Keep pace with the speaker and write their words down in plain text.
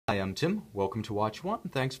Hi, I'm Tim. Welcome to Watch One.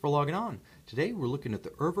 Thanks for logging on. Today we're looking at the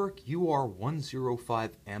Urwerk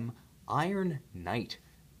UR-105M Iron Knight.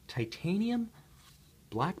 Titanium,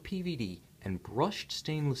 black PVD, and brushed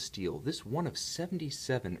stainless steel. This one of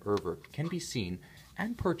 77 Urwerk can be seen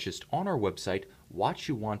and purchased on our website,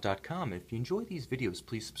 watchyouwant.com. And if you enjoy these videos,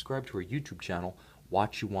 please subscribe to our YouTube channel,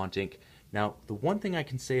 Watch You Want Inc. Now, the one thing I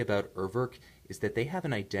can say about Urwerk is that they have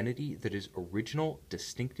an identity that is original,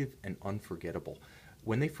 distinctive, and unforgettable.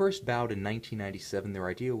 When they first bowed in 1997, their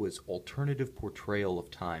idea was alternative portrayal of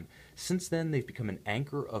time. Since then, they've become an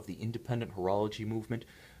anchor of the independent horology movement.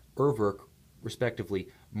 Urwerk, respectively,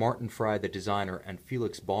 Martin Frei, the designer, and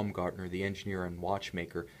Felix Baumgartner, the engineer and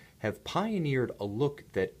watchmaker, have pioneered a look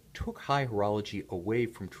that took high horology away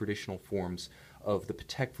from traditional forms of the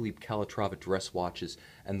Patek Philippe Calatrava dress watches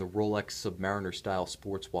and the Rolex Submariner-style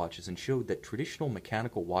sports watches, and showed that traditional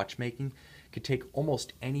mechanical watchmaking could take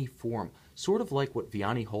almost any form. Sort of like what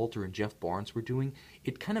Vianney Halter and Jeff Barnes were doing,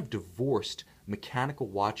 it kind of divorced mechanical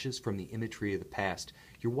watches from the imagery of the past.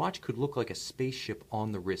 Your watch could look like a spaceship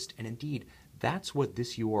on the wrist, and indeed, that's what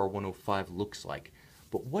this UR-105 looks like.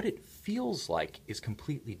 But what it feels like is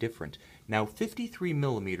completely different. Now, 53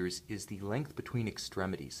 millimeters is the length between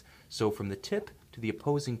extremities. So from the tip to the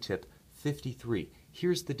opposing tip, 53.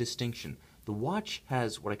 Here's the distinction. The watch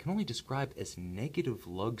has what I can only describe as negative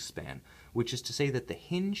lug span, which is to say that the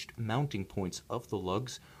hinged mounting points of the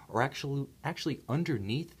lugs are actually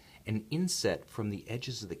underneath and inset from the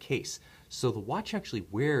edges of the case. So the watch actually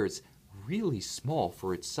wears really small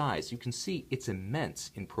for its size. You can see it's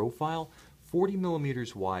immense in profile, 40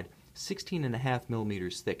 millimeters wide, 16.5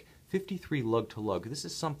 millimeters thick, 53 lug to lug. This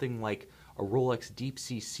is something like a Rolex Deep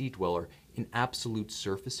Sea Sea Dweller in absolute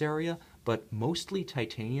surface area, but mostly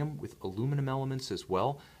titanium with aluminum elements as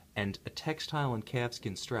well, and a textile and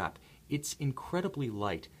calfskin strap. It's incredibly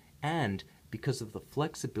light, and because of the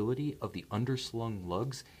flexibility of the underslung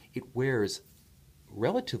lugs, it wears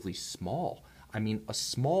relatively small. I mean, a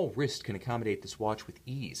small wrist can accommodate this watch with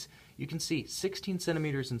ease. You can see 16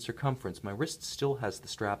 centimeters in circumference. My wrist still has the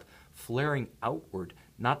strap flaring outward,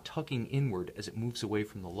 not tucking inward as it moves away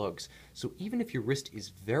from the lugs. So even if your wrist is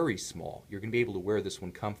very small, you're going to be able to wear this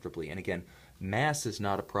one comfortably. And again, mass is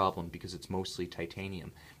not a problem because it's mostly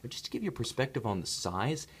titanium. But just to give you a perspective on the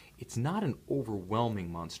size, it's not an overwhelming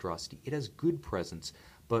monstrosity. It has good presence,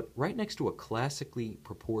 but right next to a classically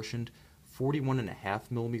proportioned 41.5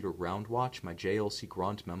 millimeter round watch, my JLC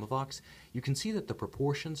Grand Memovox, you can see that the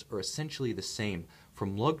proportions are essentially the same.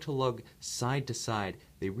 From lug to lug, side to side,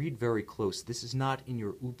 they read very close. This is not in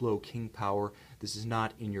your Hublot King Power. This is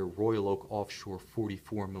not in your Royal Oak Offshore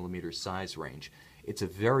 44 millimeter size range. It's a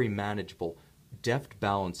very manageable, deft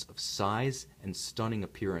balance of size and stunning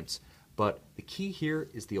appearance. But the key here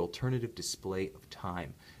is the alternative display of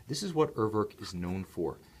time. This is what Urwerk is known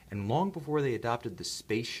for. And long before they adopted the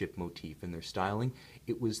spaceship motif in their styling,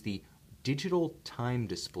 it was the digital time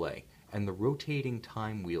display and the rotating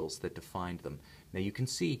time wheels that defined them. Now you can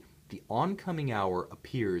see the oncoming hour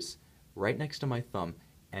appears right next to my thumb,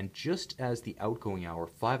 and just as the outgoing hour,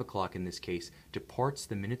 5 o'clock in this case, departs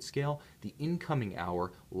the minute scale, the incoming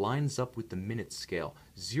hour lines up with the minute scale.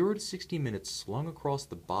 0 to 60 minutes slung across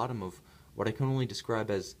the bottom of what I can only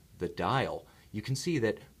describe as the dial. You can see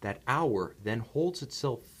that that hour then holds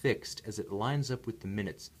itself fixed as it lines up with the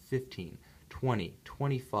minutes, 15, 20,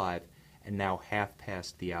 25, and now half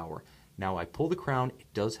past the hour. Now I pull the crown, it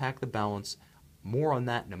does hack the balance, more on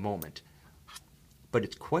that in a moment. But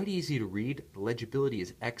it's quite easy to read, the legibility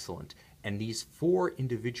is excellent, and these 4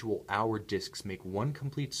 individual hour discs make one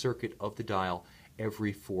complete circuit of the dial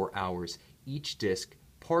every 4 hours. Each disc,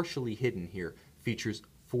 partially hidden here, features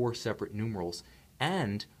 4 separate numerals,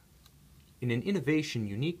 and in an innovation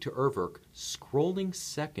unique to Urwerk, scrolling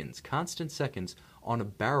seconds, constant seconds, on a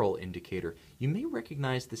barrel indicator. You may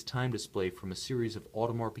recognize this time display from a series of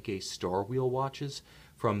Audemars Piguet Star Wheel watches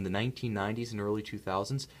from the 1990s and early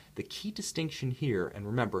 2000s. The key distinction here, and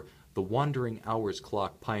remember, the wandering hours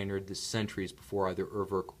clock pioneered this centuries before either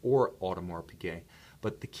Urwerk or Audemars Piguet.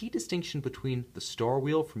 But the key distinction between the Star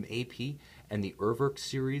Wheel from AP and the Urwerk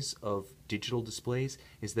series of digital displays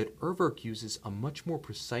is that Urwerk uses a much more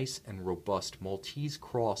precise and robust Maltese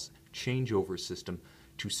cross changeover system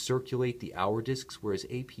to circulate the hour discs, whereas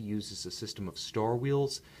AP uses a system of star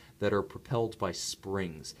wheels that are propelled by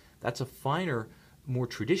springs. That's a finer, more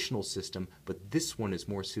traditional system, but this one is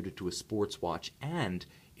more suited to a sports watch, and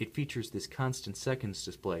it features this constant seconds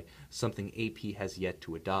display, something AP has yet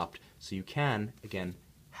to adopt. So you can, again,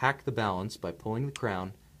 hack the balance by pulling the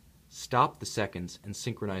crown, stop the seconds, and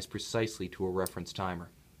synchronize precisely to a reference timer.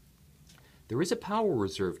 There is a power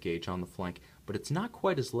reserve gauge on the flank, but but it's not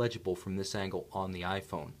quite as legible from this angle on the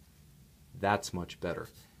iPhone. That's much better.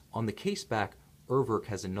 On the case back, Urwerk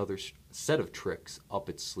has another set of tricks up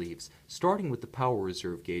its sleeves, starting with the power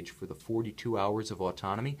reserve gauge for the 42 hours of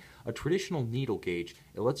autonomy, a traditional needle gauge.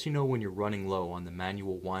 It lets you know when you're running low on the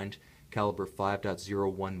manual wind caliber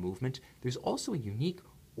 5.01 movement. There's also a unique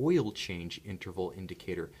oil change interval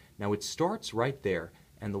indicator. Now it starts right there,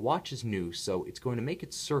 and the watch is new, so it's going to make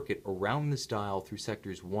its circuit around this dial through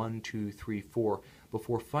sectors 1, 2, 3, 4,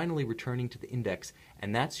 before finally returning to the index,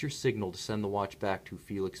 and that's your signal to send the watch back to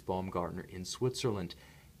Felix Baumgartner in Switzerland.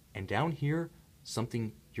 And down here,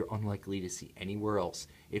 something you're unlikely to see anywhere else.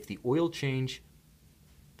 If the oil change,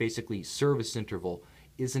 basically service interval,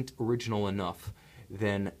 isn't original enough,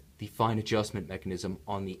 then the fine adjustment mechanism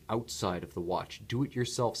on the outside of the watch,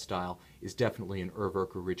 do-it-yourself style, is definitely an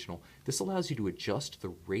Urwerk original. This allows you to adjust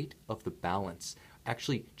the rate of the balance,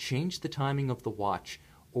 actually change the timing of the watch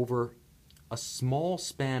over a small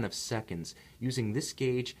span of seconds. Using this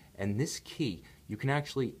gauge and this key, you can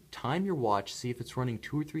actually time your watch, see if it's running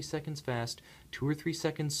 2 or 3 seconds fast, 2 or 3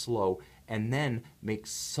 seconds slow, and then make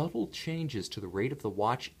subtle changes to the rate of the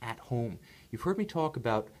watch at home. You've heard me talk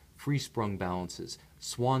about free-sprung balances,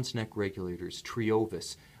 swan's neck regulators,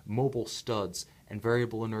 triovis, mobile studs, and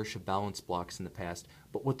variable inertia balance blocks in the past,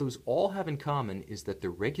 but what those all have in common is that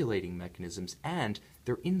they're regulating mechanisms and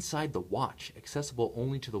they're inside the watch, accessible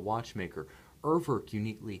only to the watchmaker. Urwerk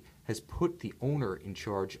uniquely has put the owner in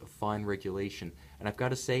charge of fine regulation, and I've got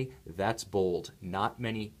to say, that's bold. Not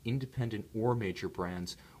many independent or major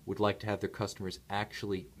brands would like to have their customers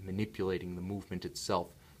actually manipulating the movement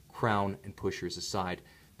itself, crown and pushers aside.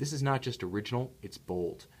 This is not just original, it's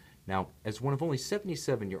bold. Now, as one of only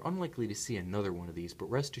 77, you're unlikely to see another one of these, but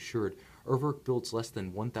rest assured, Urwerk builds less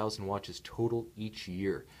than 1,000 watches total each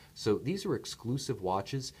year. So these are exclusive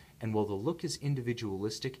watches, and while the look is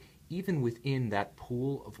individualistic, even within that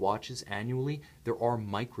pool of watches annually, there are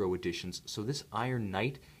micro editions. So this Iron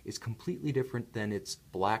Knight is completely different than its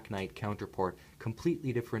Black Knight counterpart,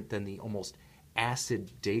 completely different than the almost acid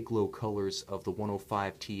day-glow colors of the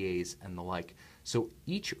 105 TAs and the like. So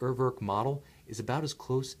each Urwerk model is about as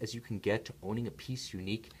close as you can get to owning a piece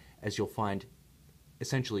unique as you'll find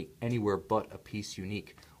essentially anywhere but a piece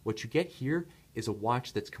unique. What you get here is a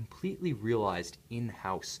watch that's completely realized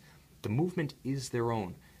in-house. The movement is their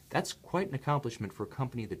own. That's quite an accomplishment for a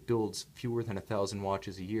company that builds fewer than 1,000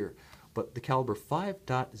 watches a year. But the caliber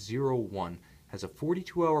 5.01 has a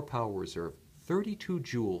 42-hour power reserve, 32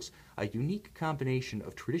 joules, a unique combination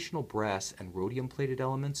of traditional brass and rhodium-plated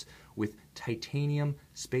elements with titanium,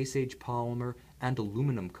 space-age polymer, and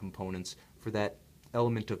aluminum components for that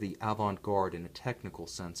element of the avant-garde in a technical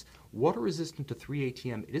sense. Water-resistant to 3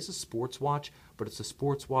 ATM, it is a sports watch, but it's a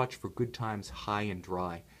sports watch for good times high and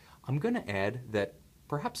dry. I'm going to add that,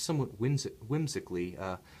 perhaps somewhat whimsically,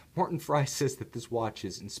 Martin Frei says that this watch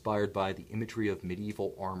is inspired by the imagery of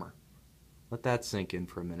medieval armor. Let that sink in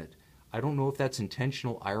for a minute. I don't know if that's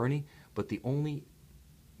intentional irony, but the only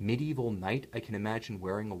medieval knight I can imagine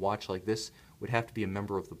wearing a watch like this would have to be a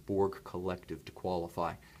member of the Borg Collective to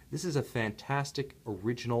qualify. This is a fantastic,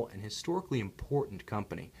 original, and historically important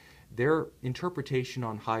company. Their interpretation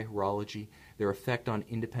on high horology, their effect on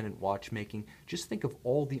independent watchmaking, just think of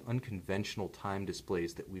all the unconventional time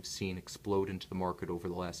displays that we've seen explode into the market over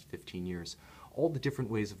the last 15 years. All the different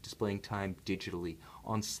ways of displaying time digitally,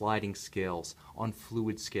 on sliding scales, on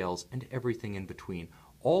fluid scales, and everything in between.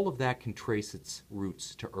 All of that can trace its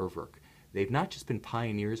roots to Urwerk. They've not just been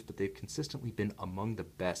pioneers, but they've consistently been among the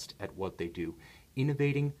best at what they do,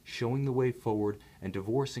 innovating, showing the way forward, and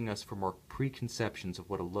divorcing us from our preconceptions of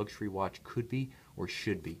what a luxury watch could be or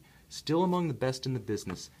should be. Still among the best in the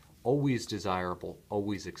business, always desirable,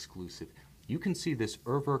 always exclusive. You can see this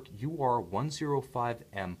Urwerk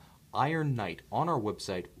UR-105M Iron Knight on our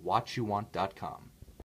website, watchyouwant.com.